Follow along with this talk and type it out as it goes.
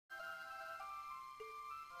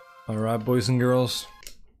Alright, boys and girls.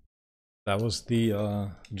 That was the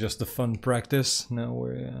just a fun practice. Now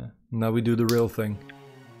we do the real thing.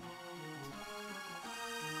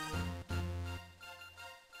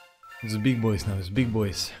 It's big boys now, it's big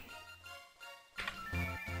boys.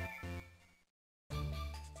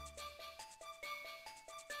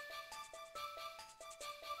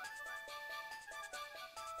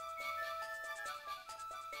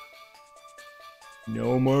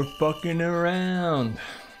 No more fucking around.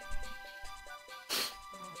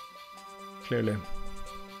 Clearly.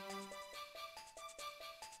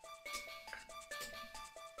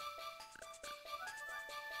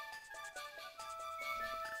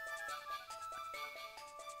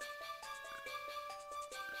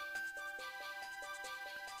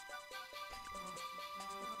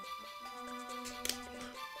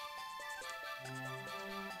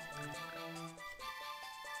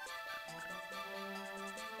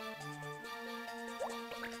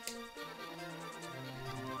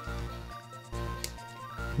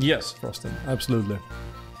 Yes, Frosting, absolutely.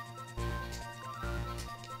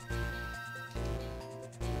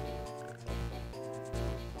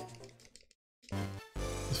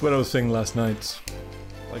 That's what I was saying last night,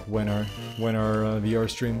 like when our VR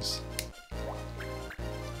streams.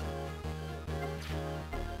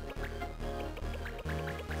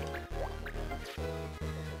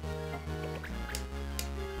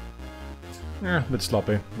 A bit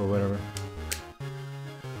sloppy, but whatever.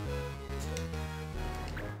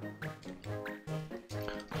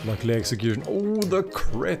 Luckily execution. Oh, the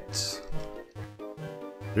crit!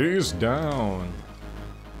 He's down.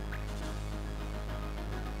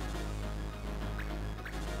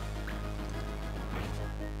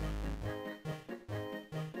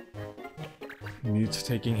 Mute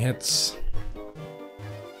taking hits.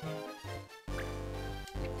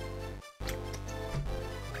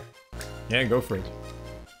 Yeah, go for it.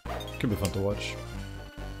 Could be fun to watch.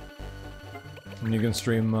 And you can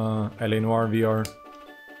stream LA Noir VR.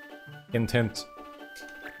 Intent.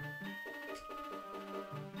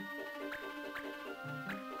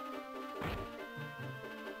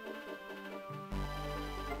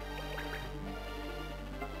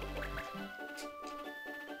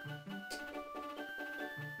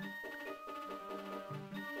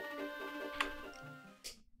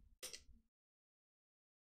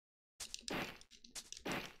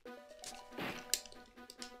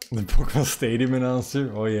 The Pokemon Stadium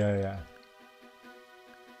announcer? Oh yeah.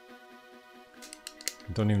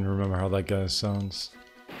 I don't even remember how that guy sounds.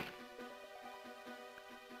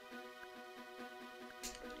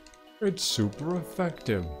 It's super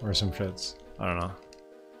effective, or some shits. I don't know.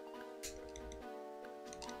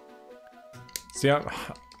 See,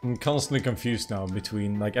 I'm constantly confused now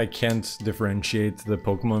between, like, I can't differentiate the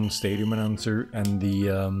Pokemon Stadium announcer and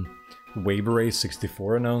the Wave Race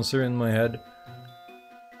 64 announcer in my head.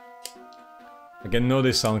 Like, I know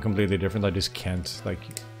they sound completely different, I just can't, like,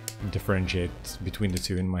 differentiate between the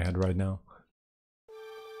two in my head right now.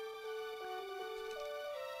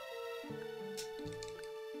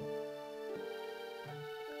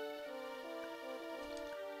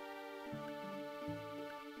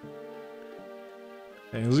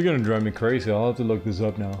 Hey, this is gonna drive me crazy, I'll have to look this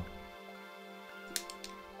up now.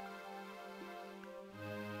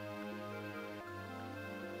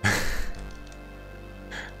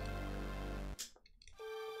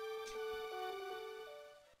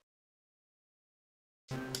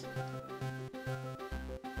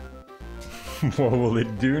 What will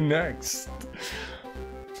it do next?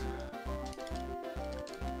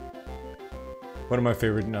 One of my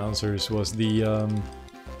favorite announcers was the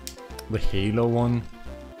Halo one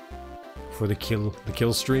for the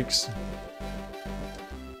kill streaks.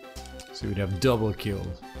 So we'd have double kill,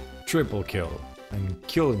 triple kill, and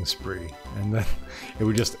killing spree, and then it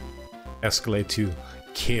would just escalate to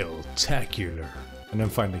kill-tacular, and then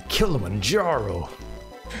finally Kilimanjaro.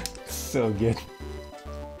 So good.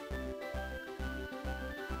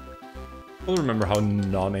 I don't remember how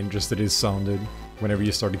non-interested it sounded whenever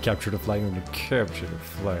you started capture the flag and capture the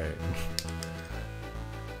flag.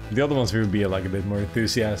 The other ones would be like a bit more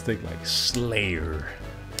enthusiastic, like Slayer.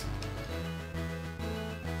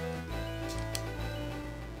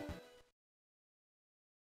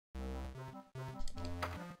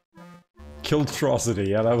 Killtrocity,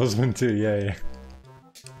 yeah, that was one too, yeah.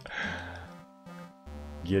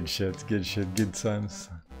 Good shit, good times.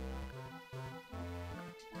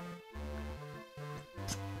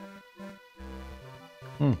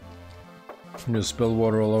 Just spilled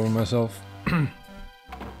water all over myself. I'm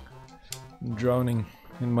drowning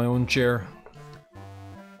in my own chair.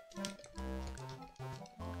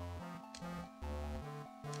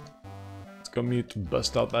 go mute,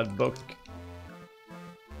 bust out that book.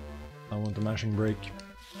 I want the mashing break.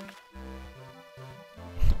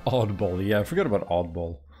 Oddball, yeah, I forgot about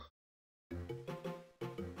Oddball.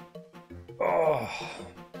 Oh.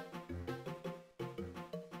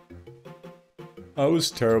 I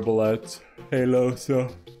was terrible at Halo, so...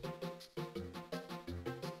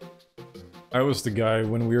 I was the guy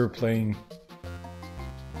when we were playing...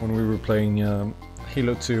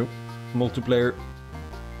 Halo 2 multiplayer.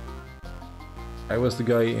 I was the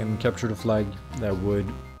guy in Capture the Flag that would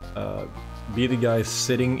be the guy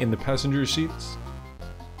sitting in the passenger seats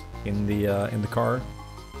in the car,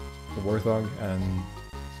 the Warthog, and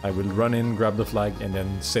I would run in, grab the flag, and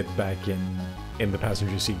then sit back in the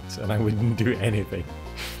passenger seats, and I wouldn't do anything.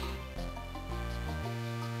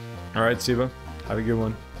 All right, Siva, have a good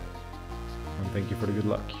one, and thank you for the good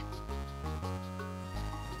luck.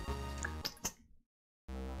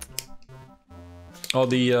 Oh,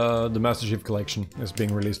 the Master Chief Collection is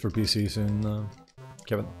being released for PC soon,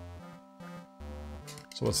 Kevin.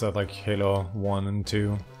 So what's that, like Halo 1 and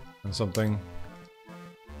 2 and something?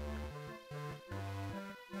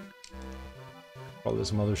 Probably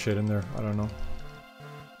some other shit in there, I don't know.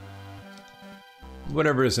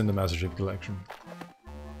 Whatever is in the Master Chief Collection.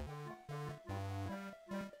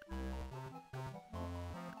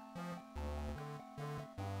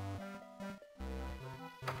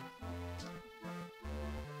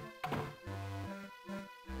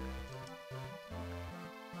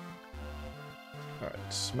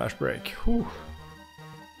 Alright, smash break. Whew.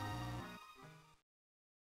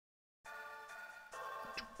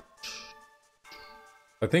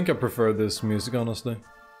 I think I prefer this music, honestly.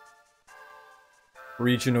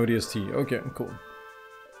 Reach an ODST. Okay, cool.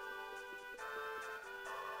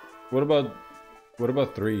 What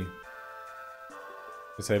about 3?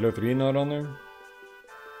 Is Halo 3 not on there?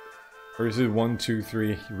 Or is it 1, 2,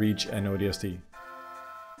 3, Reach and ODST?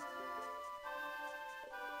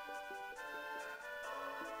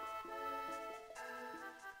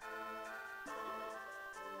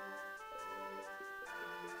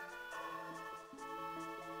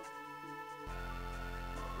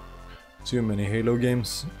 Too many Halo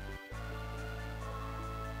games.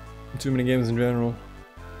 Too many games in general.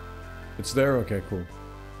 It's there? Okay, cool.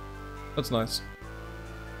 That's nice.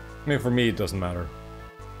 I mean, for me it doesn't matter.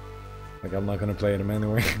 Like, I'm not gonna play them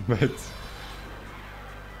anyway, but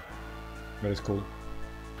it's cool.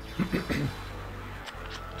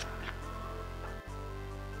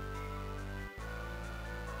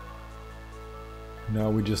 Now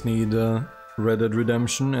we just need Red Dead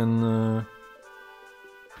Redemption and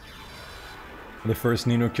the first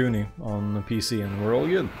Ni no Kuni on the PC, and we're all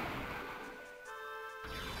good.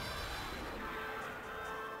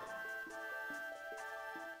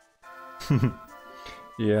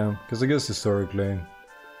 Yeah, because I guess historically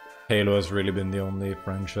Halo has really been the only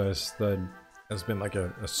franchise that has been like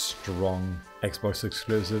a strong Xbox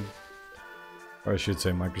exclusive, or I should say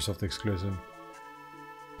Microsoft exclusive.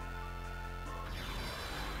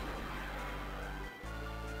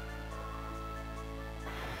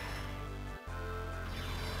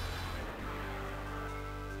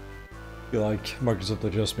 I feel like Microsoft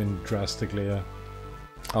has just been drastically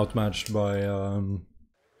outmatched by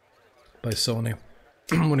Sony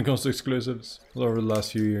when it comes to exclusives over the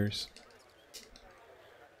last few years.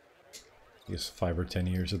 I guess 5 or 10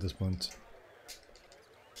 years at this point.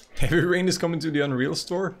 Heavy Rain is coming to the Unreal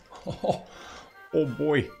Store? Oh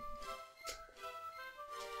boy.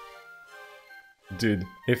 Dude,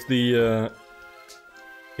 if they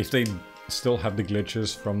still have the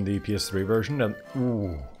glitches from the PS3 version, then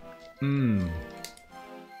ooh.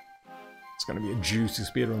 It's gonna be a juicy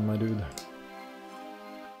speedrun, my dude.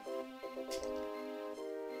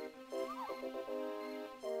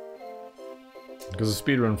 Because the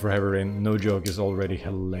speedrun for Heavy Rain, no joke, is already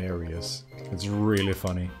hilarious. It's really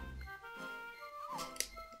funny.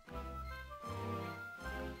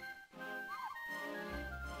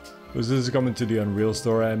 Because this is coming to the Unreal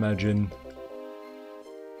Store, I imagine.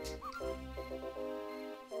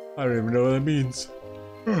 I don't even know what that means.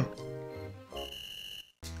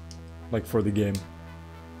 Like for the game.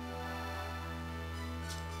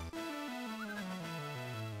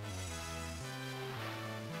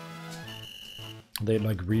 They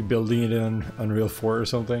like rebuilding it in Unreal 4 or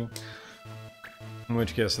something. In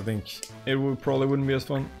which case I think it probably wouldn't be as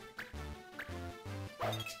fun.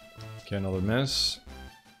 Okay, another mess.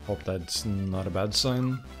 Hope that's not a bad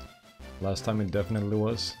sign. Last time it definitely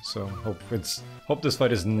was, so hope this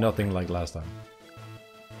fight is nothing like last time.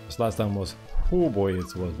 This last time was, oh boy,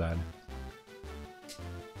 it was bad.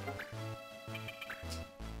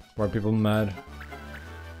 Why are people mad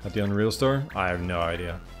at the Unreal Store? I have no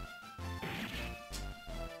idea.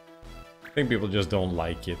 I think people just don't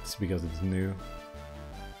like it because it's new.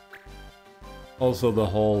 Also the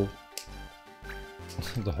whole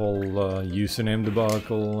username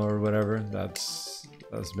debacle or whatever, that's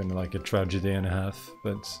been like a tragedy and a half,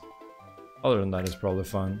 but other than that it's probably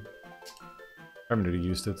fine. I haven't really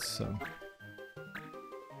used it, so.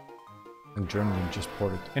 And Germany just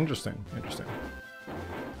ported. Interesting, interesting.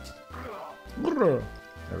 There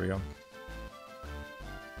we go.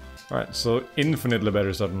 Alright, so infinitely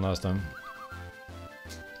better start than last time.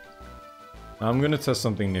 Now I'm gonna test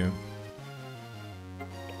something new. I'm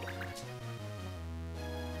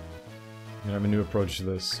gonna have a new approach to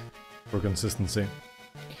this for consistency.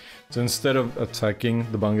 So instead of attacking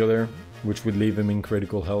the Bungler, which would leave him in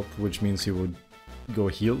critical health, which means he would go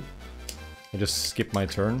heal, I just skip my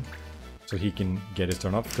turn so he can get his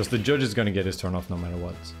turn off, because the judge is gonna get his turn off no matter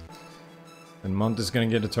what. And Mont is gonna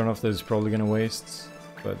get a turn off that he's probably gonna waste,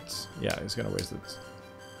 but yeah, he's gonna waste it.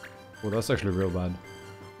 Well, that's actually real bad.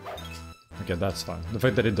 Okay, that's fine. The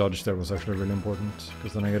fact that he dodged there was actually really important,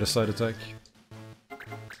 because then I get a side attack.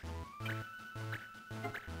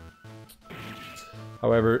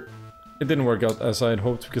 However, it didn't work out as I had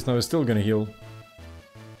hoped, because now he's still gonna heal.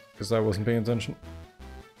 Because I wasn't paying attention.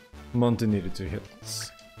 Monty needed to hit.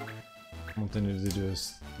 Monty needed to do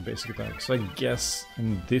his basic attack. So I guess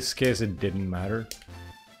in this case it didn't matter.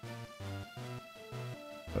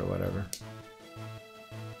 But whatever.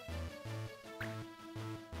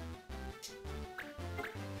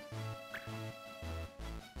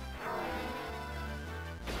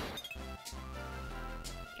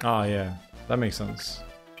 Ah, yeah. That makes sense.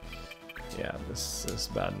 Yeah, this is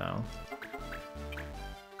bad now.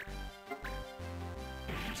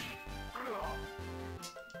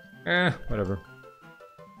 Whatever.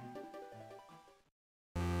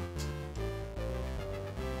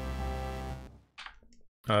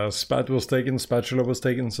 Spat was taken, Spatula was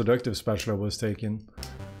taken, Seductive Spatula was taken.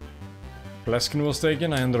 Pleskin was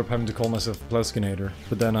taken, I ended up having to call myself Pleskinator.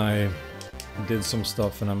 But then I did some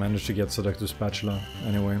stuff and I managed to get Seductive Spatula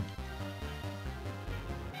anyway.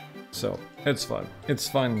 So, it's fine. It's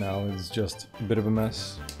fine now, it's just a bit of a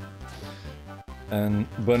mess. And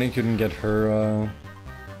Bunny couldn't get her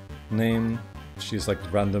name. She's like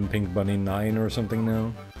Random Pink Bunny 9 or something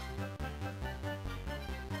now.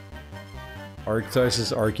 Arctice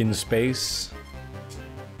is Arc in Space.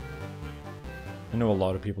 I know a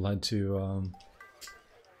lot of people had to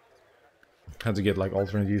get like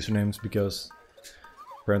alternate usernames because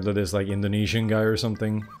apparently this like Indonesian guy or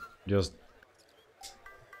something just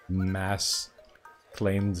mass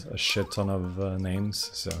claimed a shit ton of names,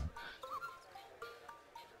 so.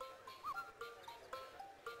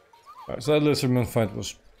 Alright, so that Lizardman fight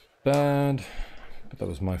was bad, but that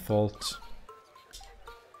was my fault.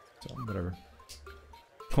 So, whatever.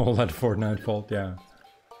 All that Fortnite fault, yeah.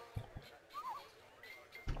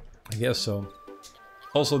 I guess so.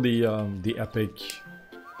 Also the Epic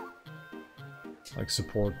like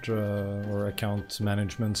support or account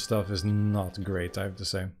management stuff is not great, I have to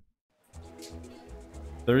say.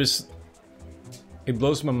 It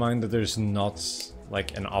blows my mind that there's not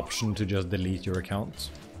like an option to just delete your account.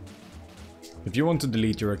 If you want to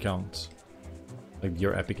delete your account, like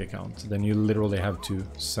your Epic account, then you literally have to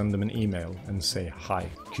send them an email and say, "Hi,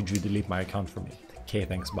 could you delete my account for me? Okay,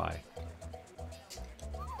 thanks, bye."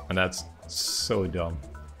 And that's so dumb.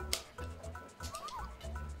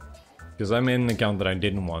 Because I'm in an account that I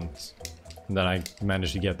didn't want, and then I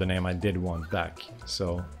managed to get the name I did want back.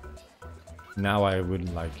 So now I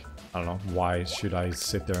would like, I don't know, why should I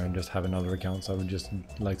sit there and just have another account? So I would just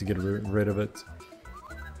like to get rid of it.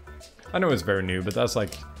 I know it's very new, but that's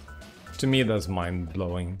like, to me that's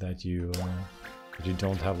mind-blowing that you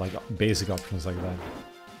don't have like basic options like that.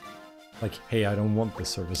 Like, hey, I don't want this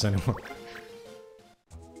service anymore.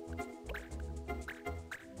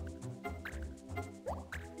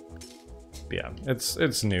 But yeah,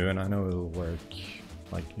 it's new and I know it'll work.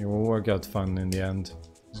 Like, it will work out fun in the end.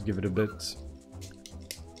 Just give it a bit.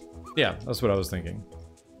 Yeah, that's what I was thinking.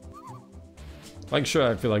 Like, sure,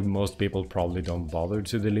 I feel like most people probably don't bother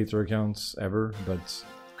to delete their accounts ever, but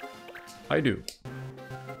I do.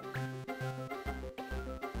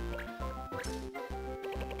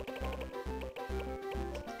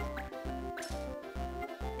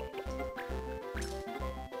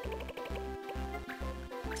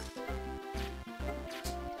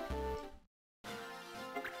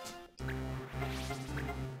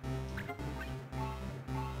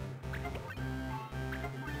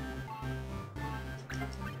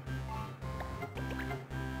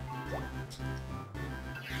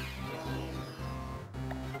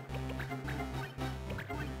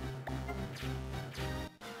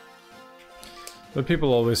 But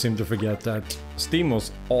people always seem to forget that Steam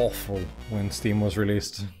was awful when Steam was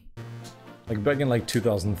released. Like back in like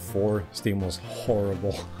 2004, Steam was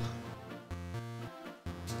horrible.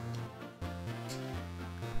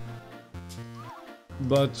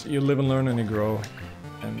 But you live and learn and you grow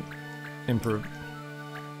and improve.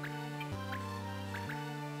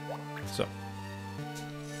 So,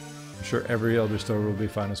 I'm sure every other store will be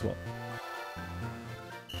fine as well.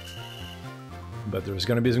 But there's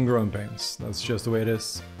gonna be some growing pains. That's just the way it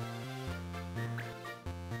is.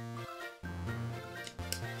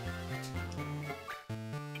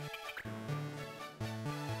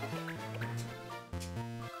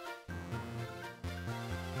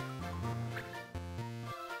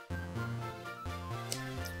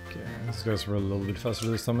 Okay, these guys were a little bit faster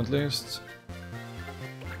this time at least.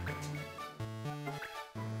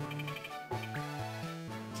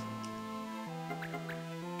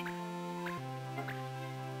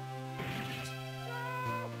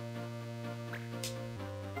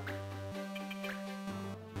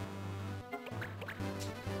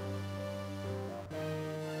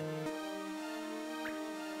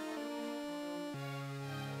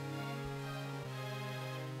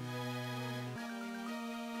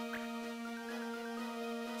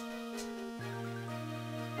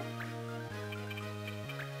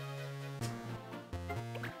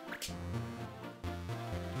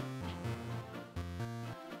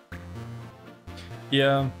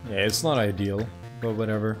 Yeah, it's not ideal, but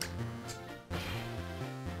whatever.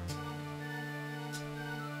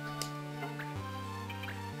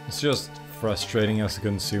 It's just frustrating as a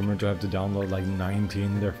consumer to have to download like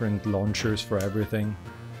 19 different launchers for everything.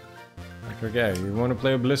 Like, okay, you want to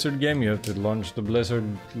play a Blizzard game, you have to launch the Blizzard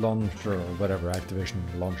launcher or whatever, Activision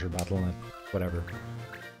launcher, Battle.net, whatever.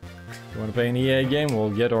 If you want to play an EA game, well,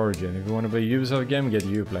 get Origin. If you want to play a Ubisoft game, get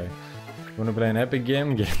Uplay. If you want to play an Epic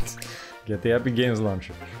game, get the Epic Games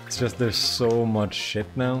launcher. It's just there's so much shit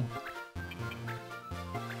now.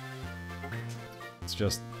 It's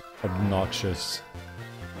just obnoxious.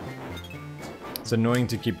 It's annoying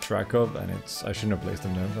to keep track of, and I shouldn't have placed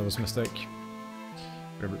them there. That was a mistake.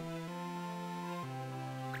 Whatever.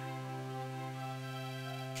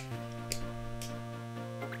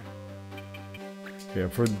 Yeah,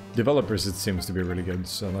 for developers it seems to be really good,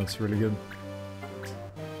 so that's really good.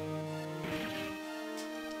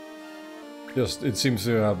 Just, it seems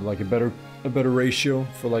to have like a better ratio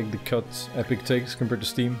for like the cuts Epic takes compared to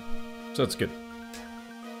Steam, so that's good.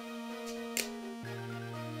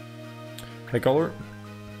 Hey, caller.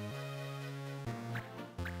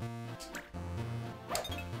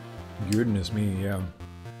 Goodness me, yeah.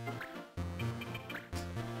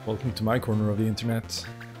 Welcome to my corner of the internet.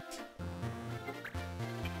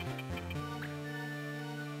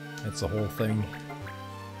 It's a whole thing.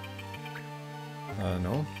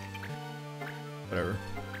 No. Whatever.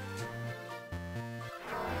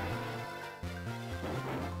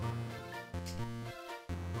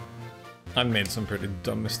 I've made some pretty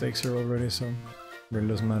dumb mistakes here already, so it really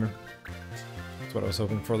doesn't matter. That's what I was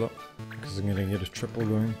hoping for though, because I'm gonna get a triple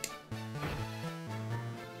going.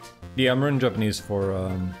 Yeah, I'm running Japanese for,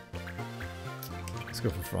 let's go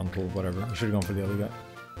for frontal, whatever. I should've gone for the other guy.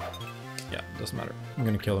 Yeah, doesn't matter. I'm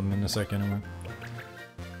gonna kill him in a second anyway.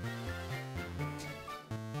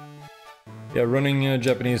 Yeah, running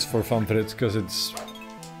Japanese for Famfrit because it's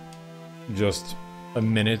just a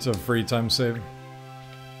minute of free time save.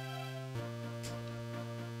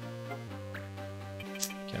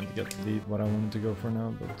 Can't get what I wanted to go for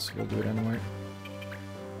now, but we'll do it anyway.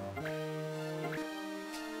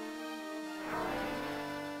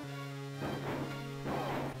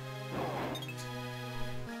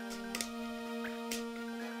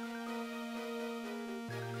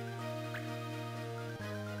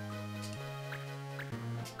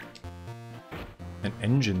 An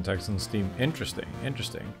engine text on Steam. Interesting,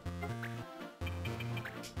 interesting.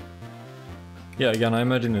 Yeah, again, I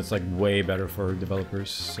imagine it's like way better for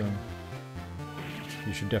developers, so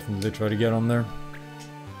you should definitely try to get on there.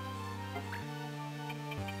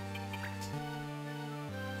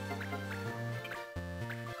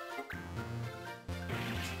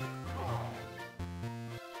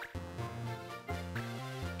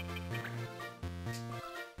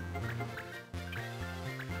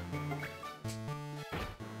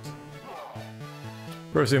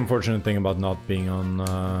 Of course, the unfortunate thing about not being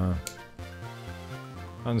on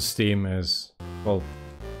Steam is, well,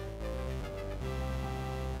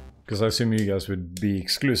 because I assume you guys would be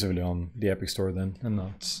exclusively on the Epic Store then, and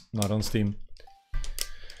not on Steam.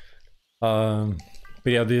 But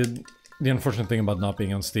yeah, the unfortunate thing about not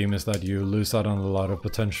being on Steam is that you lose out on a lot of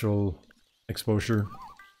potential exposure,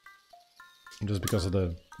 just because of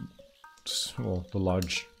the well, the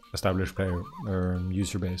large established player or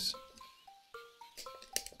user base.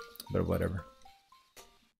 But whatever.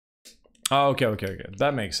 Oh, okay, okay, okay.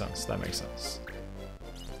 That makes sense. That makes sense.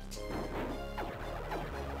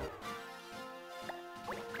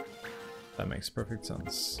 That makes perfect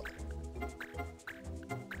sense.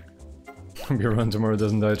 Your run tomorrow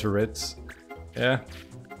doesn't die to Ritz. Yeah.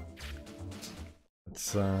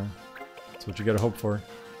 That's what you gotta hope for.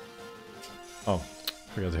 Oh,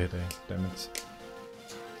 forgot to hit A. Damn it.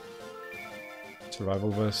 Survival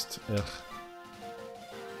vest. Ugh.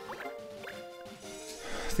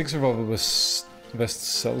 I think survival vest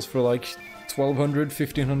sells for like 1200,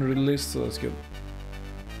 1500 at least, so that's good.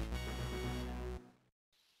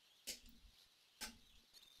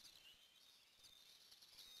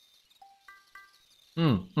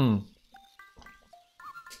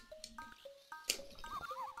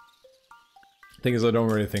 Thing is, I don't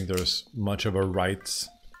really think there's much of a right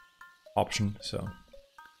option, so.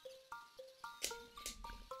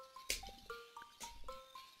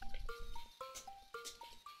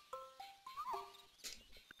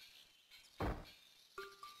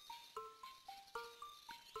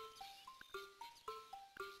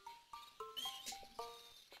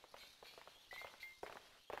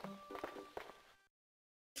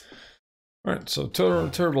 Alright, so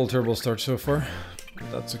terrible start so far.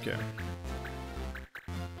 That's okay.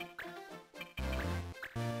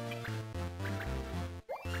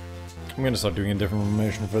 I'm gonna start doing a different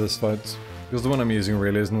formation for this fight, because the one I'm using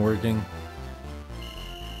really isn't working.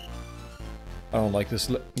 I don't like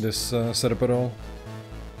this setup at all.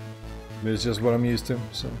 But it's just what I'm used to,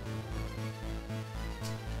 so...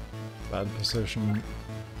 Bad position.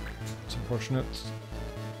 It's unfortunate.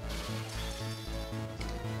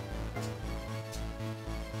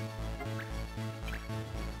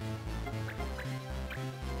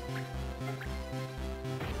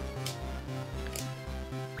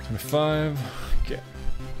 Five. Okay.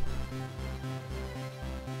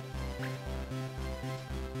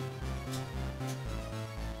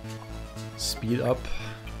 Speed up.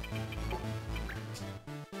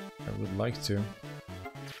 I would like to.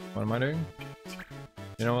 What am I doing?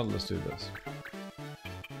 You know what? Let's do this.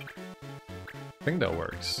 I think that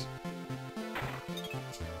works.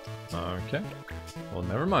 Okay. Well,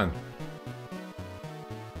 never mind.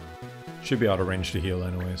 Should be out of range to heal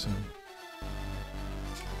anyway, so...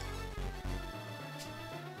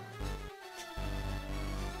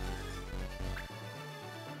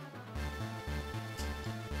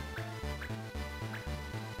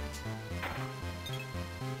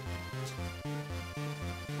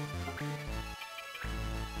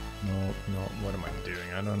 No, what am I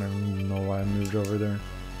doing? I don't even know why I moved over there.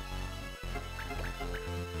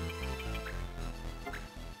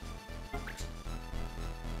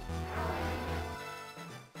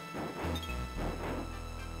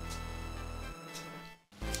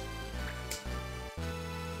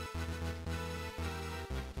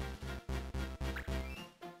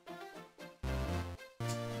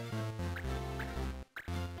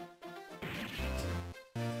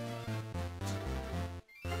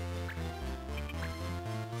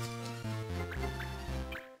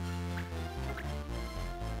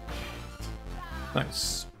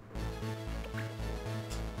 Nice.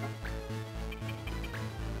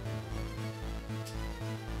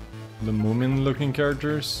 The Moomin looking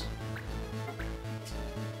characters?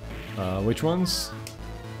 Which ones?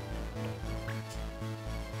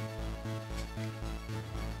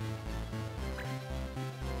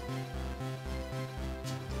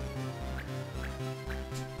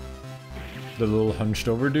 The little hunched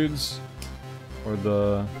over dudes? Or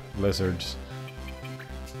the lizards?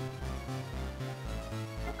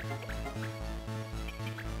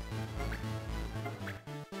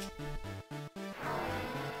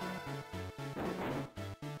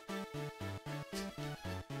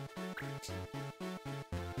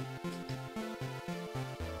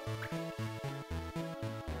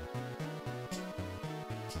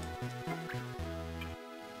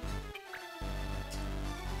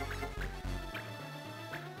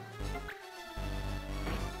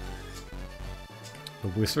 The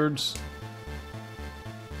wizards?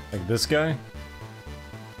 Like this guy?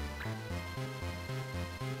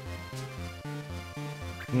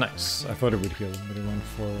 Nice. I thought it would heal, but it went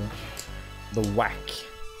for the whack.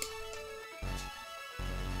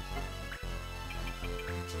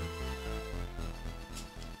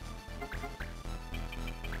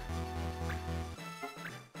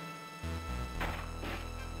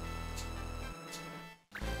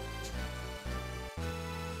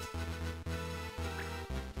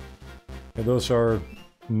 Okay, those are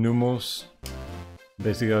Numos.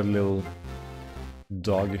 Basically a little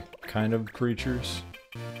dog kind of creatures.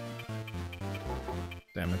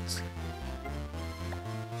 Damn it.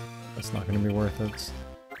 That's not gonna be worth it.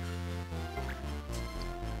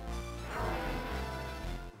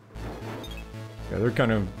 Yeah, they're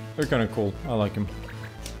kind of cool. I like them.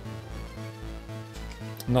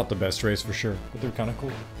 Not the best race for sure, but they're kind of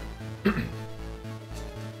cool.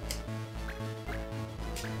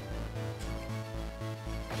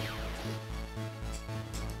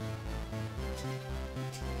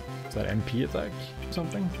 Is that MP attack or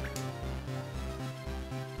something?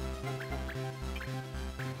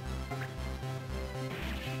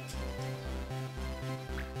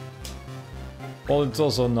 Well, it's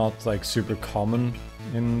also not like super common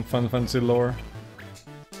in Final Fantasy lore.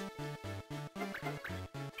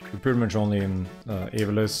 You're pretty much only in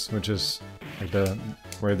Evilus, which is like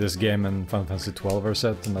where this game and Final Fantasy 12 are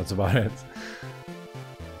set, and that's about it.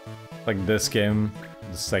 Like this game,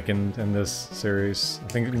 the second in this series. I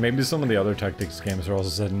think maybe some of the other Tactics games are also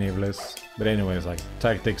set in Evilus. But anyways, like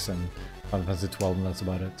Tactics and Final Fantasy 12, and that's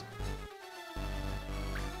about it.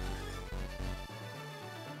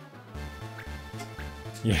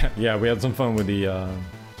 Yeah, we had some fun with the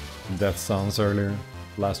death sounds earlier,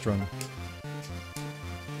 last run.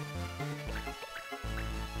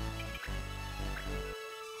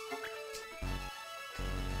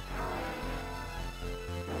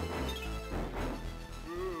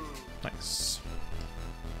 Nice.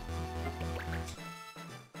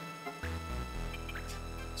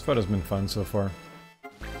 This fight has been fun so far.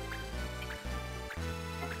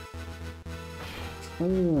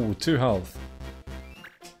 Ooh, 2 health.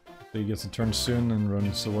 He gets a turn soon and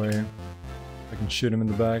runs away. I can shoot him in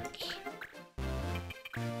the back.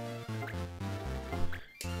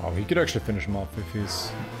 Oh, he could actually finish him off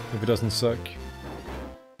if he doesn't suck.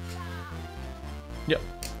 Yep,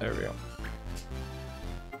 there we go.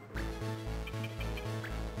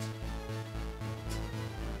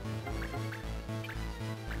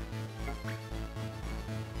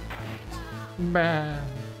 Bah.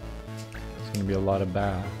 There's gonna be a lot of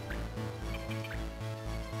bah.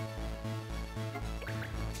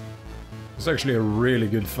 It's actually a really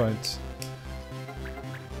good fight.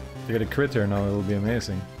 If I get a crit here now, it'll be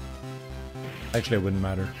amazing. Actually, it wouldn't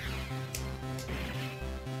matter.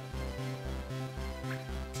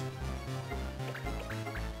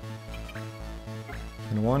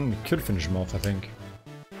 And one could finish him off, I think.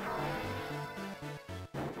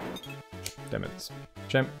 Damn it.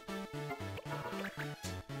 Shame.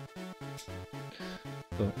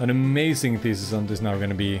 So, an amazing Thesis Hunt is now going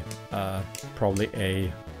to be probably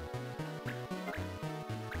a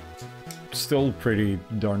still pretty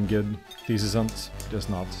darn good Thesis Hunt, just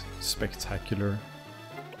not spectacular.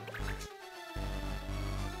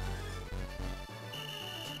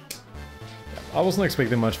 I wasn't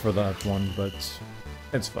expecting much for that one, but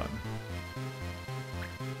it's fun.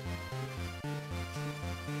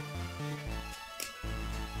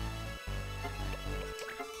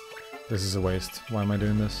 This is a waste. Why am I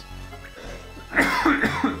doing this?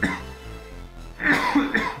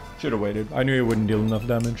 Should have waited. I knew it wouldn't deal enough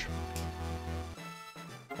damage.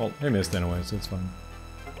 Well, he missed anyway, so it's fine.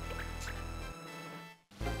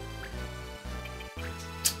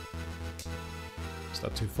 Is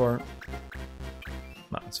that too far?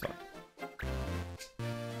 Nah, it's fine.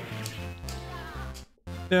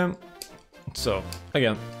 Yeah. So,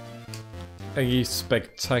 again, a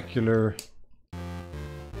spectacular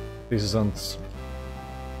Thesis Hunt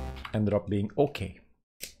ended up being okay.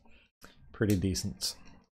 Pretty decent.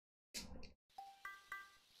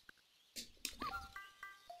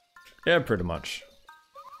 Yeah, pretty much.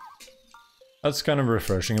 That's kind of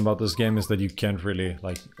refreshing about this game, is that you can't really,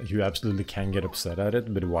 like, you absolutely can get upset at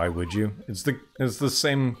it, but why would you? It's the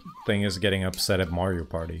same thing as getting upset at Mario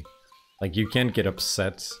Party. Like, you can't get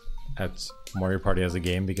upset at Mario Party as a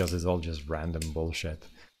game because it's all just random bullshit.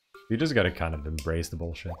 You just gotta kind of embrace the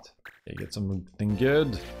bullshit. You get something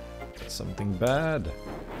good, get something bad.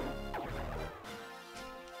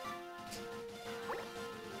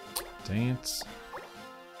 Dang it.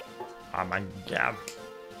 Oh my god.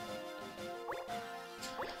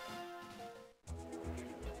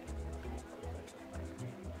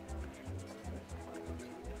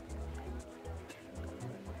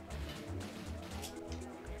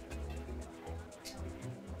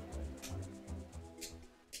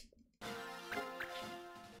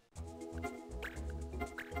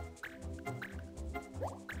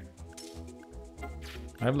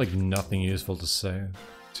 I have like nothing useful to say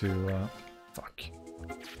to fuck.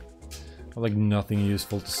 I have like nothing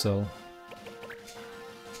useful to sell.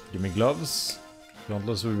 Give me gloves.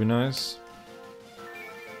 Gauntlets would be nice.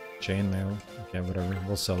 Chainmail. Okay, whatever.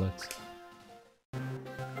 We'll sell it.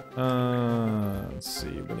 Let's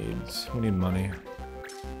see, we need money.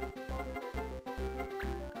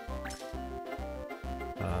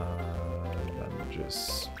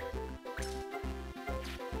 Damages.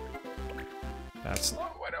 That's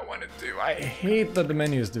not what I want to do. I hate that the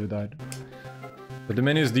menus do that. But the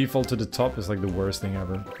menus default to the top is like the worst thing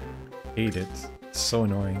ever. Hate it. It's so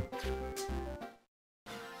annoying.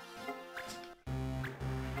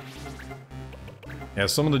 Yeah,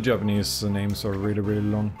 some of the Japanese names are really, really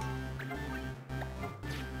long.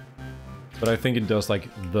 But I think it does like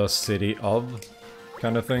the city of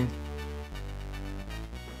kind of thing.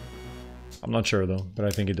 I'm not sure though, but I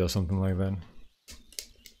think it does something like that.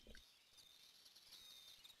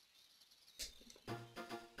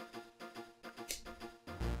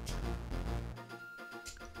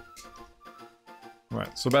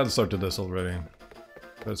 Right, so bad start to this already.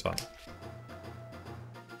 But it's fun.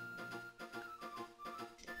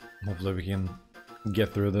 Hopefully we can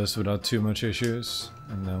get through this without too much issues,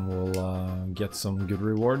 and then we'll get some good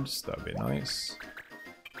rewards. That'd be nice.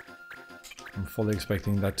 I'm fully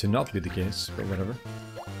expecting that to not be the case, but whatever.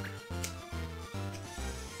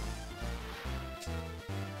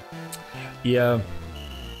 Yeah.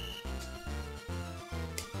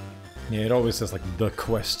 Yeah, it always says like the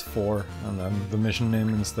quest for, and then the mission name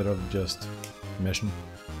instead of just mission.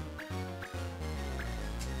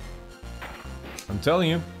 I'm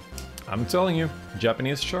telling you,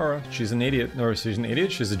 Japanese Chara, she's an idiot, or she's an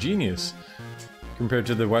idiot, she's a genius. Compared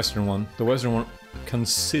to the Western one. The Western one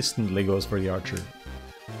consistently goes for the archer.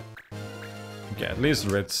 Okay, at least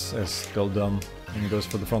Ritz is still dumb and goes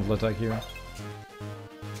for the frontal attack here.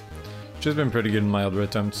 She's been pretty good in my other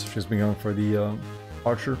attempts. She's been going for the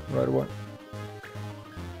archer right away.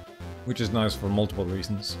 Which is nice for multiple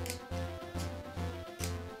reasons.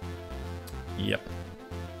 Yep.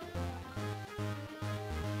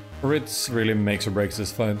 Ritz really makes or breaks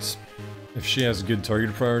this fight. If she has good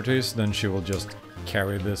target priorities, then she will just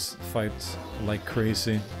carry this fight like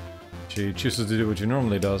crazy. If she chooses to do what she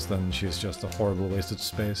normally does, then she's just a horrible waste of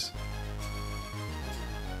space.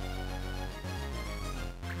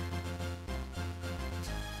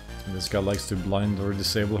 And this guy likes to blind or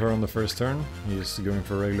disable her on the first turn. He's going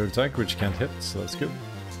for a regular attack, which can't hit, so that's good.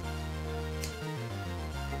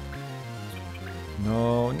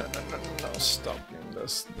 No, stop doing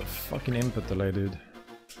this. The fucking input delay, dude.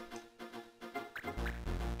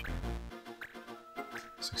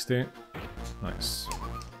 60. Nice.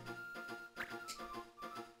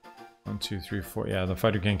 1, 2, 3, 4. Yeah, the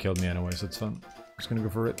fighter can't kill me anyway, so it's fun. Just gonna go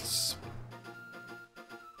for Ritz.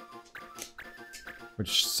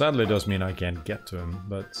 Which sadly does mean I can't get to him,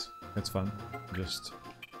 but it's fun. Just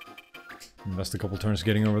invest a couple turns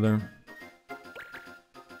getting over there.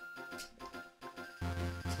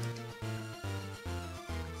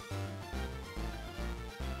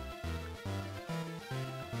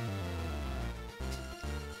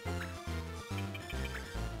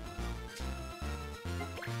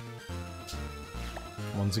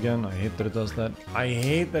 Once again, I hate that it does that. I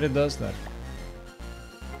hate that it does that.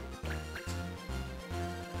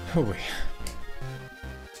 Oh wait.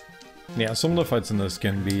 Yeah, some of the fights in this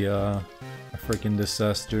can be a freaking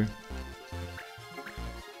disaster.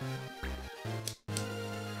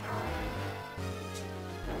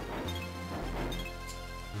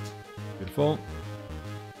 Beautiful.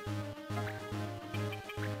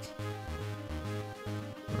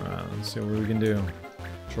 Alright, let's see what we can do.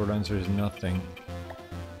 Short answer is nothing.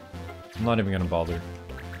 I'm not even gonna bother.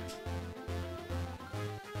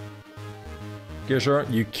 Okay, sure,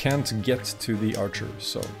 you can't get to the archer,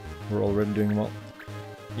 so we're already doing well.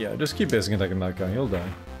 Yeah, just keep basic attacking that guy, he'll die.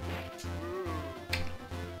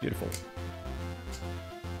 Beautiful.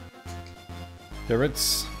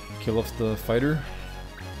 Carrots, kill off the fighter.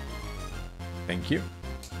 Thank you.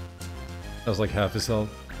 That was like half his health.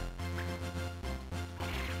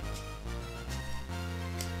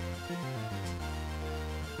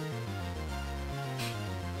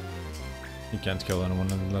 You can't kill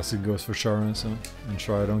anyone unless it goes for Sharon, so, and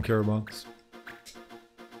Shara I don't care about.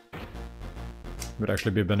 Would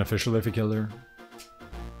actually be beneficial if you killed her.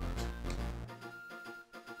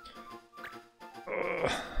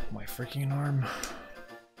 My freaking arm.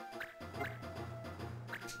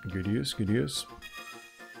 Good use, good use.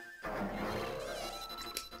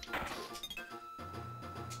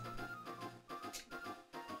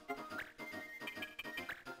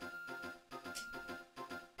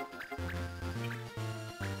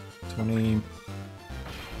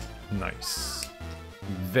 Nice.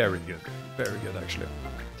 Very good actually.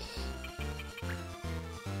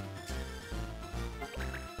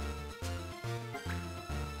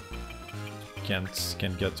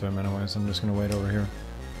 Can't get to him anyway, so I'm just gonna wait over here.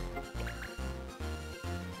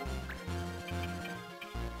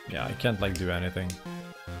 Yeah, I can't like do anything.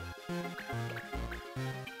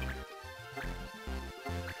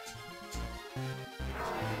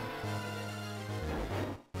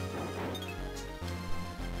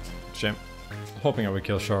 Shame. Hoping I would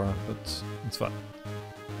kill Shara, but it's fine.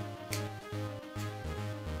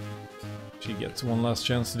 She gets one last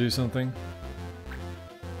chance to do something.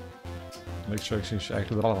 Looks like she's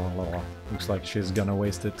actually... Looks like she's gonna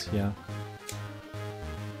waste it, yeah.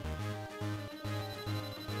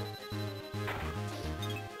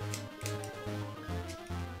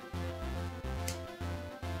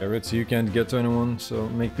 Ritz, you can't get to anyone, so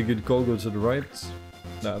make the good call, go to the right.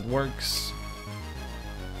 That works.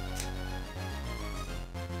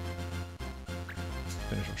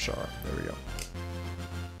 Finish off Shara, there we go.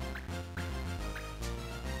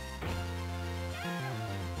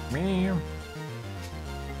 Meow.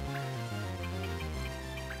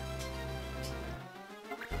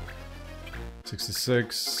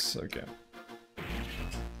 $66, okay.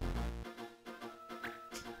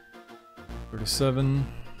 37.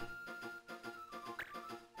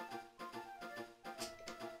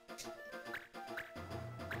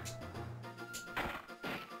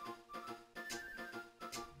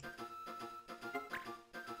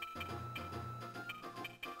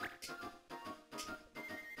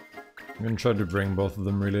 I'm gonna try to bring both of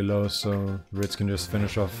them really low so Ritz can just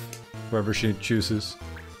finish off whoever she chooses.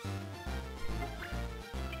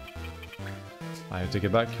 I take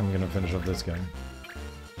it back, I'm gonna finish off this guy.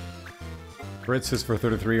 Ritz is for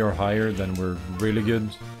 33 or higher, then we're really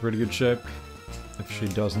good shape. If she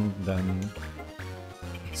doesn't, then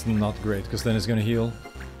it's not great, because then it's gonna heal.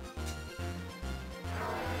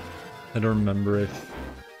 I don't remember if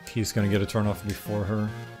he's gonna get a turn off before her.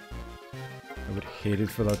 I would hate it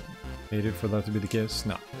for that to be the case.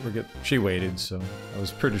 No, we're good. She waited, so I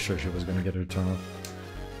was pretty sure she was gonna get her turn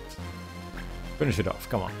off. Finish it off,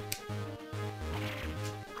 come on.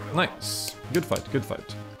 Nice. Good fight, good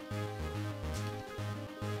fight.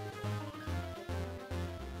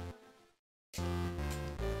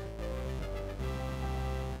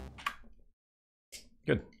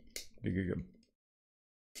 Good. Good.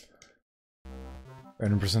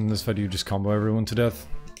 100% in this fight you just combo everyone to death.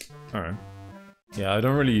 Alright. Yeah, I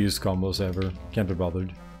don't really use combos ever. Can't be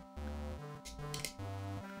bothered.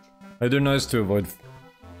 They're nice to avoid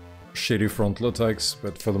shitty frontal attacks,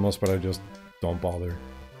 but for the most part I just don't bother.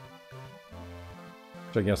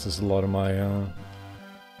 Which I guess is a lot of my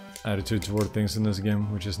attitude toward things in this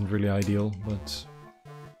game, which isn't really ideal, but...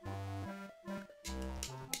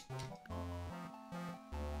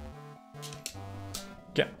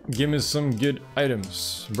 Okay, give me some good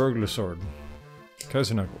items. Burglar sword.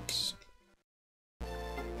 Kaiser knuckles.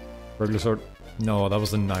 Burglar sword. No, that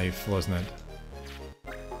was the knife, wasn't it?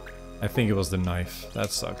 I think it was the knife.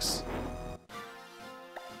 That sucks.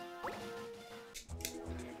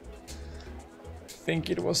 I think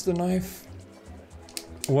it was the knife.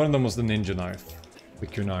 One of them was the ninja knife. The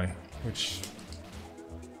kunai, which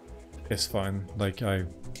is fine. Like, I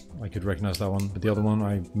could recognize that one. But the other one,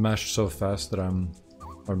 I mashed so fast that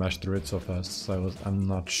or mashed through it so fast, so I'm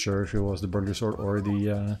not sure if it was the burglar sword or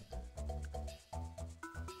the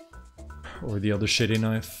other shitty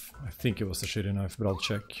knife. I think it was the shitty knife, but I'll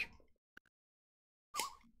check.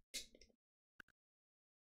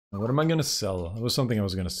 Now, what am I gonna sell? It was something I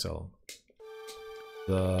was gonna sell.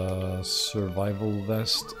 The survival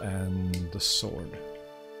vest and the sword.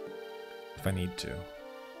 If I need to.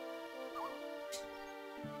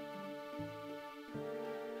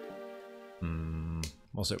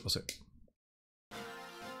 We'll see.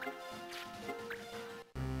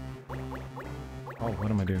 Oh,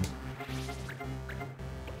 what am I doing?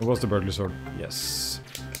 It was the burglar sword. Yes.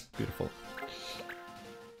 Beautiful.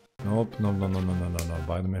 Nope, no.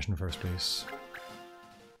 Buy the mission first, please.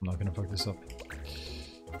 I'm not gonna fuck this up.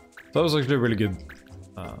 That was actually really good.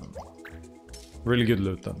 Really good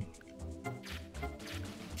loot then.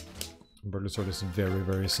 Burglar sword is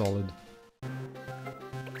very solid.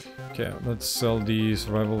 Okay, let's sell the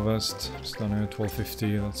survival vest. It's done at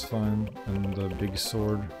 1250, that's fine. And the big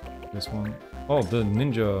sword, this one. Oh, the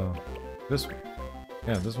ninja. This one.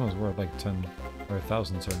 Yeah, this one's worth like 10 or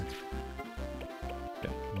 1,000, sorry.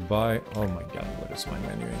 Okay, buy. Oh my god, what is my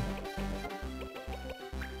menu?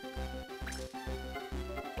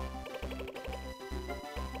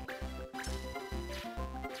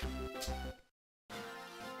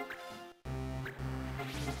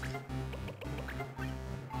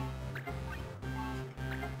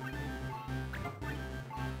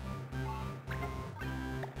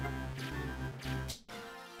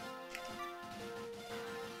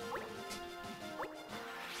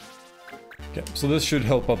 Okay, so this should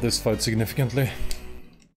help out this fight significantly.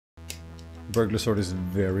 Burglar sword is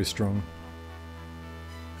very strong.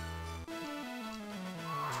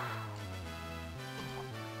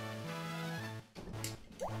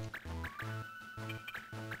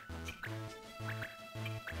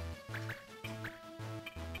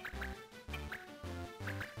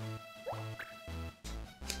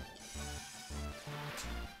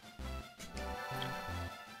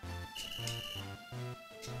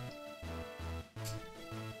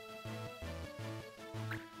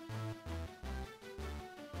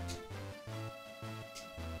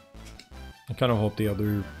 I kind of hope the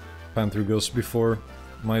other Panther goes before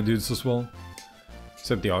my dudes as well.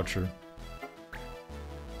 Except the archer.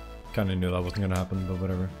 Kinda knew that wasn't gonna happen, but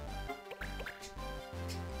whatever.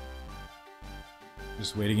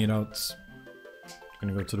 Just waiting it out.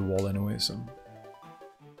 Gonna go to the wall anyway, so...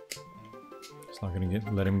 It's not gonna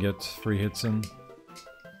let him get free hits in.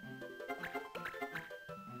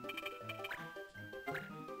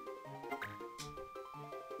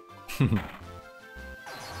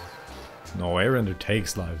 No, Airrender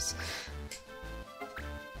takes lives.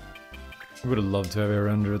 I would have loved to have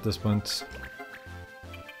Airrender at this point.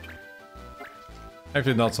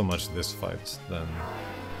 Actually, not so much this fight than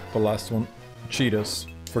the last one. Cheetahs.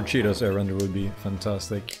 For Cheetahs, Airrender would be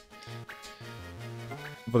fantastic.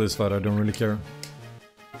 For this fight, I don't really care.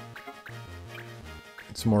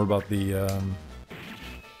 It's more about the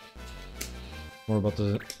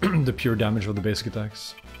the pure damage of the basic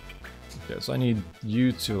attacks. Okay, so I need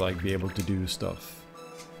you to like be able to do stuff.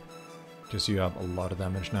 Because you have a lot of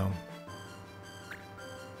damage now.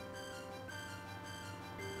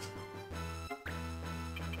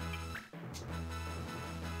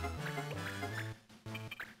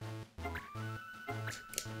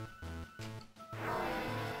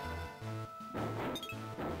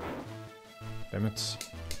 Damn it.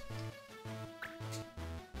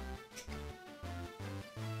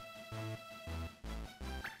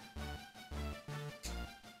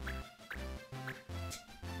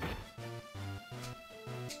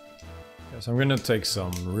 So I'm gonna take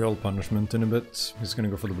some real punishment in a bit. He's gonna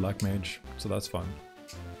go for the Black Mage, so that's fine.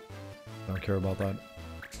 Don't care about that.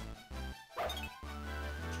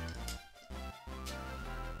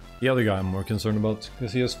 The other guy I'm more concerned about,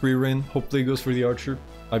 because he has free reign. Hopefully he goes for the archer.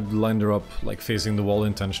 I've lined her up like facing the wall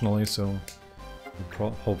intentionally, so he'll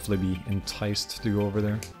hopefully be enticed to go over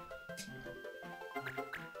there.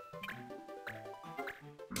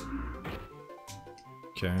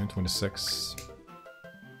 Okay, 26.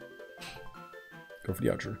 Go for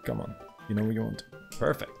the archer, come on. You know what you want.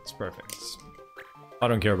 Perfect, perfect. I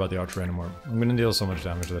don't care about the archer anymore. I'm gonna deal so much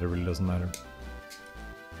damage that it really doesn't matter.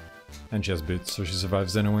 And she has boots, so she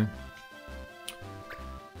survives anyway.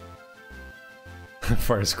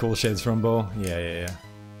 Fires cool shades from bow. Yeah.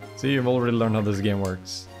 See, you've already learned how this game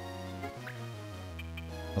works.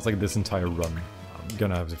 That's like this entire run. I'm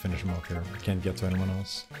gonna have to finish him off here. I can't get to anyone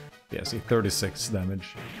else. Yeah, see, 36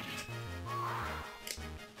 damage.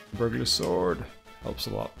 Burglar sword. Helps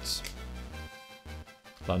a lot.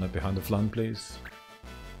 Line up behind the flan, please.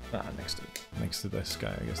 Ah, next to this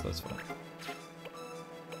guy, I guess that's fine.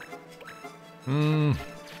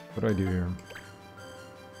 What do I do here?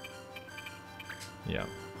 Yeah.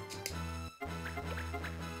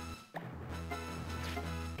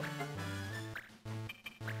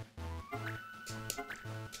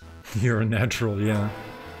 You're a natural, yeah.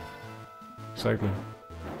 Exactly.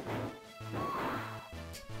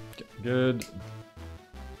 Okay, good.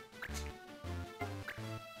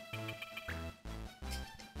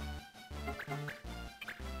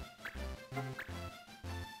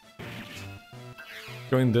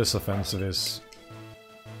 Going this offensive is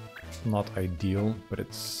not ideal, but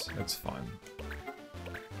it's fine.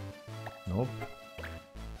 Nope.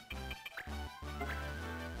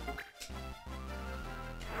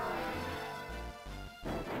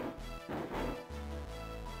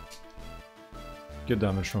 Good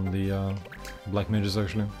damage from the Black Mages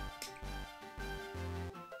actually.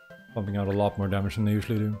 Pumping out a lot more damage than they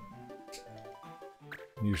usually do.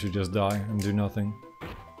 They usually just die and do nothing.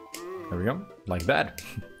 There we go, like that.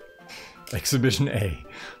 Exhibition A.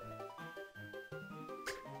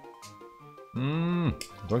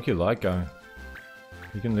 Don't kill that guy.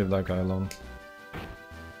 You can leave that guy alone.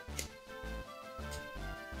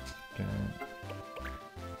 Okay.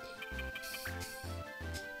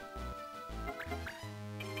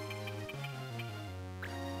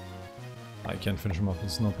 I can't finish him off,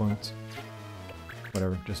 there's no point.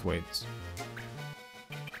 Whatever, just wait.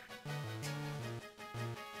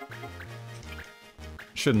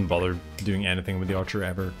 Shouldn't bother doing anything with the archer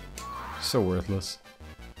ever. So worthless.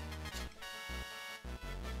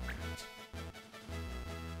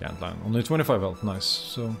 Can't land. Only 25 health, nice.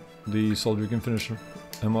 So the soldier can finish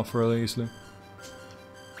him off really easily.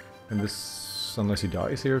 And this, unless he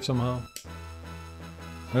dies here somehow.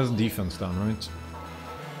 That's defense down, right?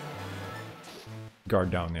 Guard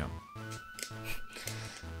down, yeah.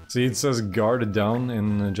 See, it says guard down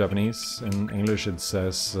in Japanese. In English it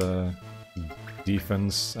says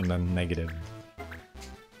defense and then negative.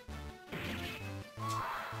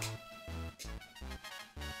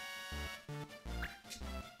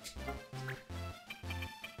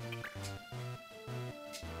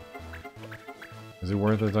 Is it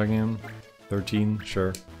worth attacking him? 13?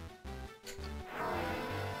 Sure.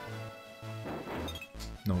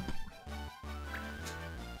 Nope.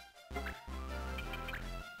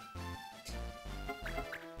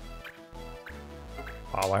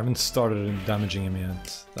 Wow, I haven't started damaging him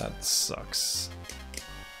yet. That sucks.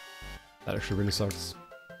 That actually really sucks.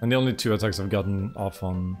 And the only 2 attacks I've gotten off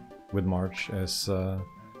on with March is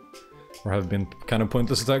or have been kind of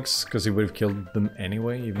pointless attacks, because he would have killed them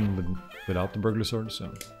anyway, even without the burglar sword,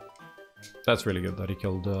 so... That's really good that he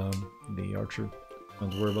killed the archer.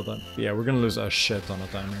 Don't worry about that. But yeah, we're gonna lose a shit ton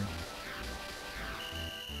of time here.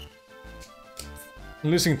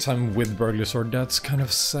 Losing time with burglar sword, that's kind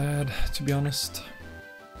of sad, to be honest.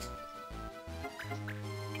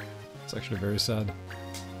 It's actually very sad.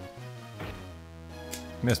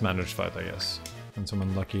 Mismanaged fight, I guess. And some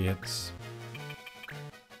unlucky hits.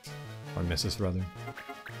 Or misses, rather.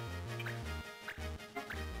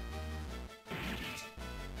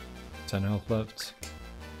 Ten health left.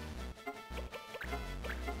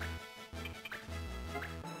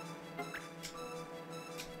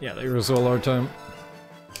 Yeah, there was all our time.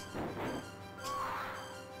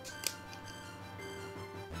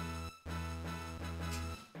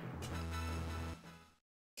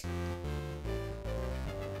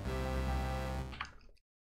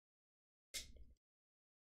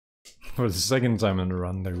 For the second time in the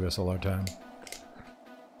run, there was all our time.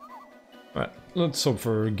 Right, let's hope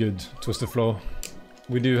for a good Twisted Flow.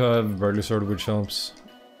 We do have Burglar Sword, which helps.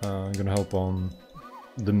 Gonna help on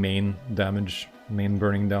the main damage, main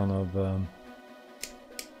burning down of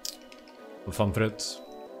Famfrit.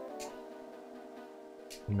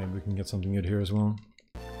 Maybe we can get something good here as well.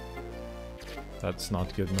 That's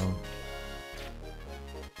not good, no.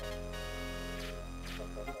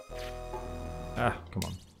 Ah, come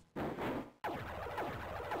on.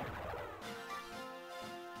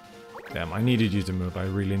 Damn, I needed you to move. I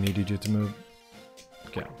really needed you to move.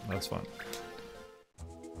 Okay, that's fine.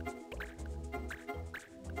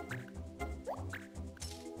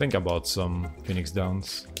 I think I bought some Phoenix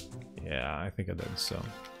Downs. Yeah, I think I did, so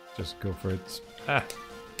just go for it. Ah!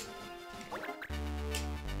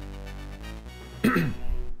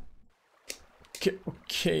 Okay,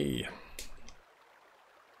 okay.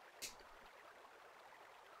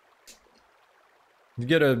 You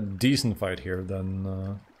get a decent fight here,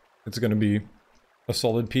 then it's gonna be a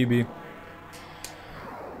solid PB.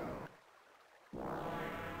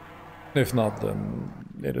 If not, then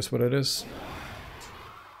it is what it is.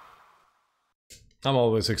 I'm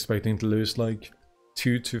always expecting to lose like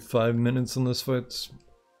 2 to 5 minutes on this fight.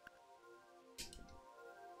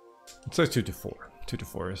 It says 2 to 4. 2 to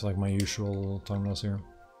 4 is like my usual time loss here.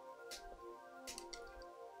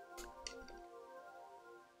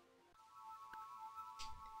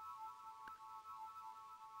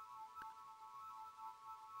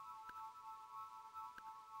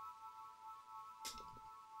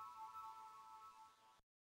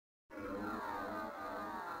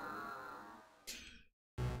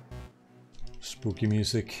 Spooky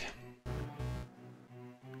music.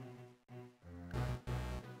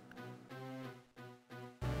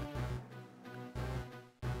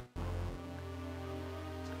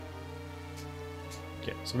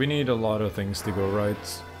 Okay, so we need a lot of things to go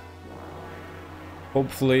right.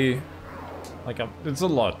 Hopefully, like, it's a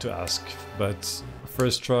lot to ask, but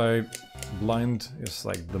first try blind is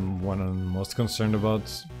like the one I'm most concerned about.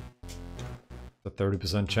 The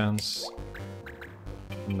 30% chance.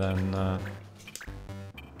 And then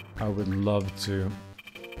I would love to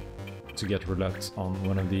get roulette on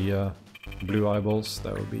one of the blue eyeballs.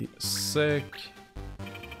 That would be sick.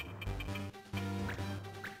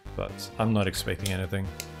 But I'm not expecting anything.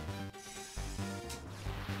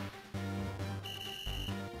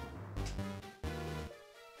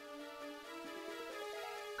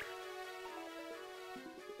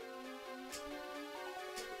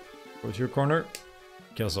 Go to your corner,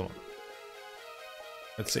 kill someone.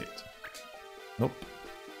 Let's see it. Nope.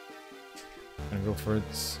 Gonna go for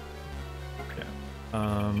it. Okay.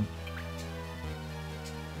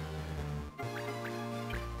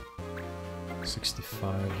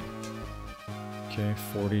 65. Okay,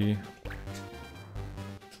 40.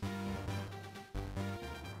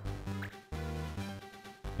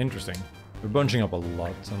 Interesting. We're bunching up a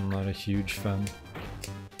lot. I'm not a huge fan.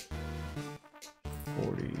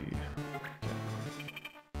 40. Okay.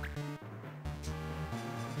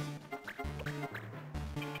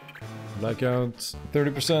 Blackout.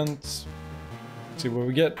 30%. See what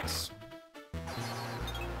we get.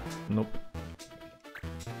 Nope.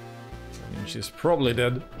 I mean, she's probably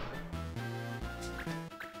dead.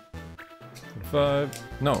 5.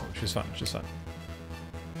 No, she's fine. She's fine.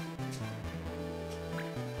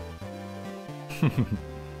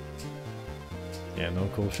 Yeah, no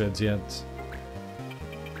cool sheds yet.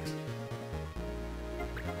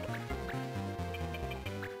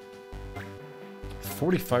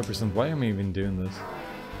 %. Why am I even doing this?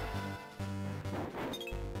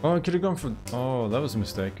 Oh, I could have gone for... Oh, that was a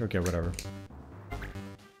mistake. Okay, whatever.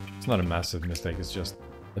 It's not a massive mistake, it's just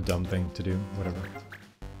a dumb thing to do. Whatever.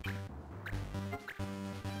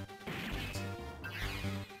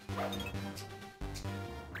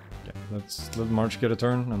 Okay, let March get a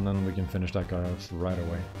turn, and then we can finish that guy off right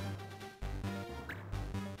away.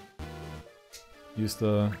 Use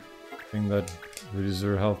the thing that reduces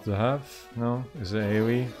her health to half. No? Is it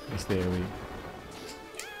AoE? It's the AoE.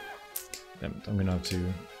 Damn it, I'm gonna have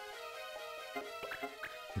to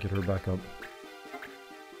get her back up.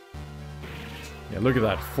 Yeah, look at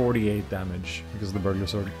that, 48 damage because of the burglar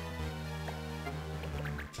sword.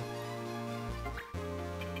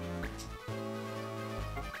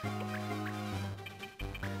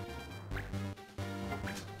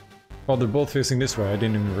 Oh, they're both facing this way, I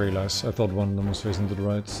didn't even realize. I thought one of them was facing to the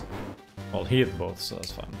right. Well, he hit both, so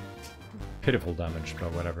that's fine. Pitiful damage,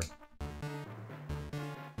 but whatever.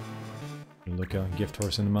 Look a gift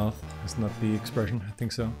horse in the mouth. Isn't that the expression? I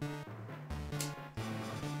think so.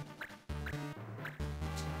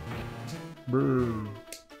 Brrr.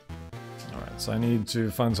 Alright, so I need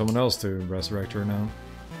to find someone else to resurrect her now.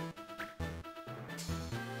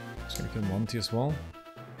 Just gonna kill Monty as well.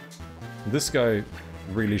 This guy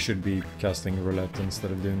really should be casting roulette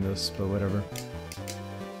instead of doing this, but whatever.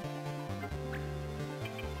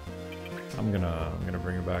 I'm gonna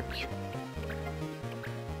bring her back.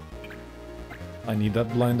 I need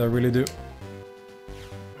that blind, I really do.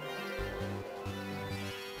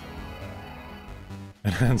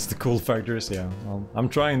 Enhance the cool factors, yeah. Well, I'm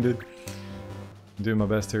trying to do my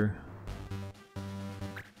best here.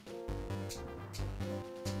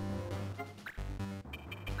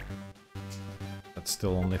 That's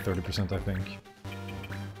still only 30%, I think.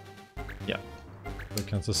 Yeah, that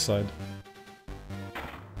counts as side.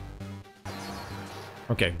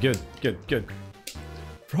 Okay, good, good, good.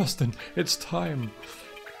 Frostin, it's time!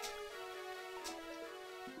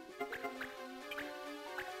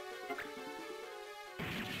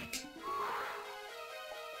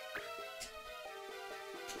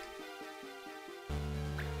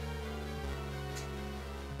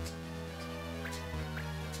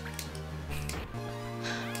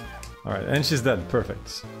 Alright, and she's dead,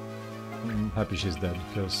 perfect. I'm happy she's dead,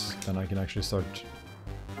 because then I can actually start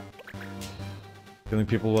killing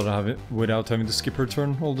people without having to skip her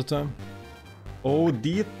turn all the time. Oh,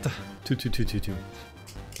 dit! 2.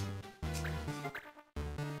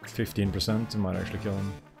 15%, might actually kill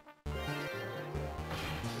him.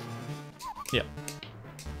 Yeah.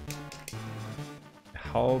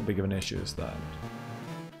 How big of an issue is that?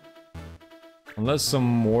 Unless some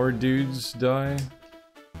more dudes die,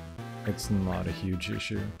 it's not a huge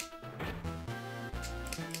issue.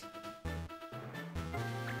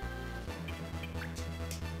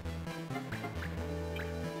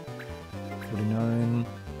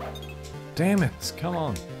 Damn it! Come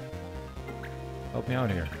on! Help me out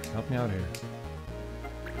here. Help me out here.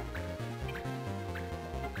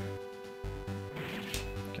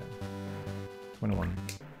 Okay. 21.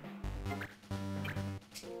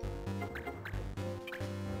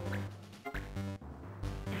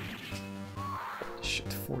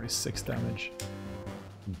 Shit, 46 damage.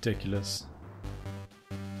 Ridiculous.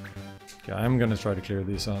 Okay, I'm gonna try to clear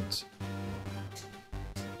these out.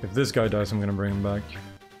 If this guy dies, I'm gonna bring him back.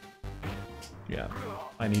 Yeah,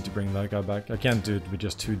 I need to bring that guy back. I can't do it with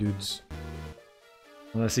just 2 dudes.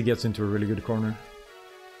 Unless he gets into a really good corner.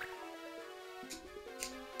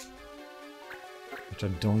 Which I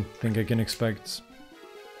don't think I can expect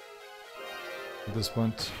at this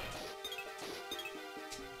point.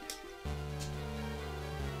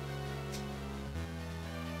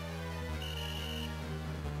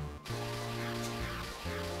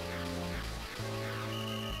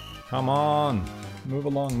 Come on! Move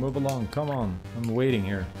along, come on. I'm waiting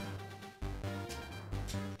here.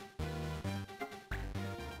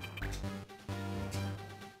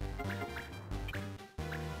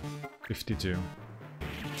 52.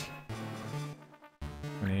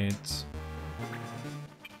 28.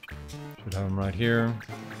 Should have him right here.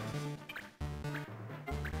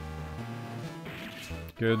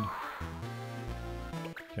 Good.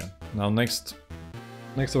 Okay, now next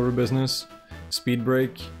order of business, speed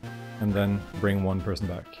break, and then bring one person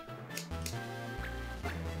back.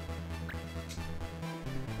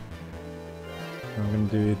 I'm gonna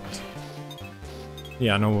do it.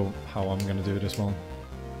 Yeah, I know how I'm gonna do this one.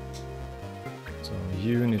 So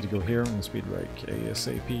you need to go here and speed break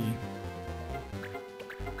ASAP.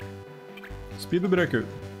 Speed the breaker.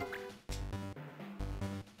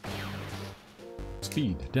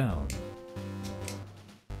 Speed down.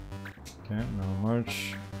 Okay, now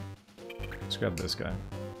march. Let's grab this guy.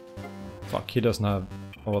 Fuck, he doesn't have...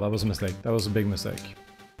 Oh, that was a mistake. That was a big mistake.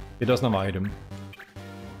 He doesn't have an item.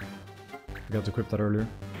 Forgot to equip that earlier.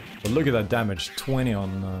 But look at that damage. 20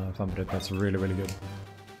 on Famfrit. That's really, really good.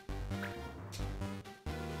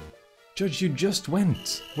 Judge, you just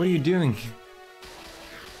went! What are you doing?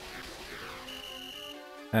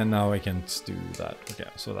 And now I can't do that. Okay,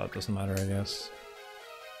 so that doesn't matter, I guess.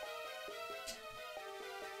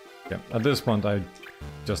 Yeah, at this point I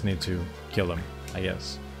just need to kill him, I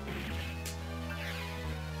guess.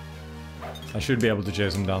 I should be able to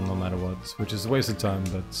chase him down no matter what, which is a waste of time,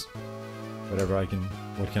 but whatever I can...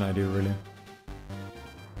 What can I do, really?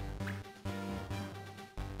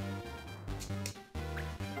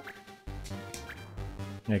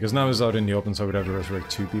 Yeah, because now he's out in the open, so I would have to resurrect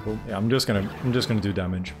 2 people. Yeah, I'm just gonna do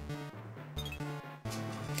damage.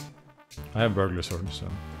 I have burglar sword, so...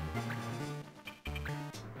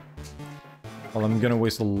 Well, I'm gonna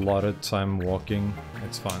waste a lot of time walking.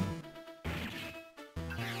 It's fine.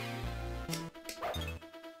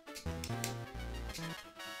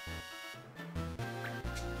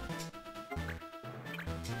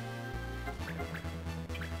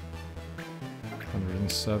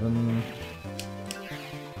 $107.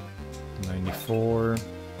 94. Yeah,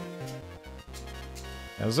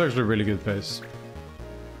 that's actually a really good pace.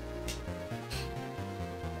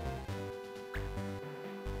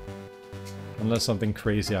 Unless something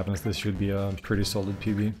crazy happens, this should be a pretty solid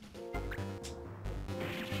PB.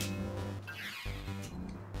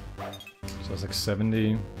 So it's like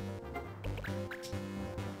 70.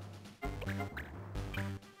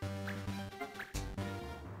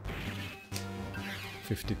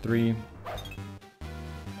 $53.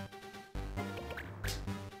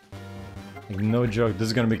 Like, no joke, this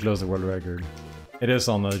is gonna be close to world record. It is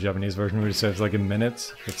on the Japanese version, which says like a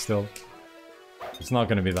minute, but still. It's not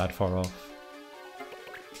gonna be that far off.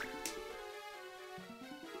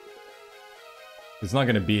 It's not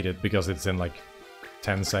gonna beat it because it's in like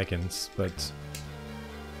 10 seconds, but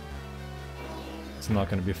it's not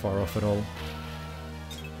gonna be far off at all.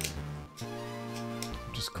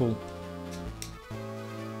 Which is cool.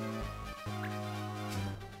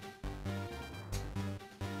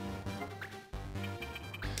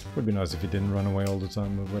 Would be nice if he didn't run away all the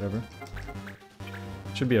time, but whatever.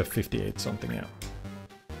 Should be a 58 something, yeah.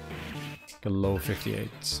 Like a low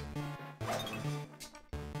 58.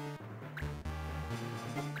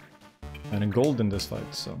 And a gold in this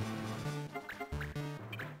fight, so...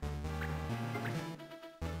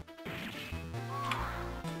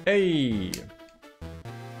 Hey!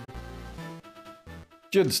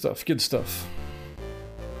 Good stuff, good stuff.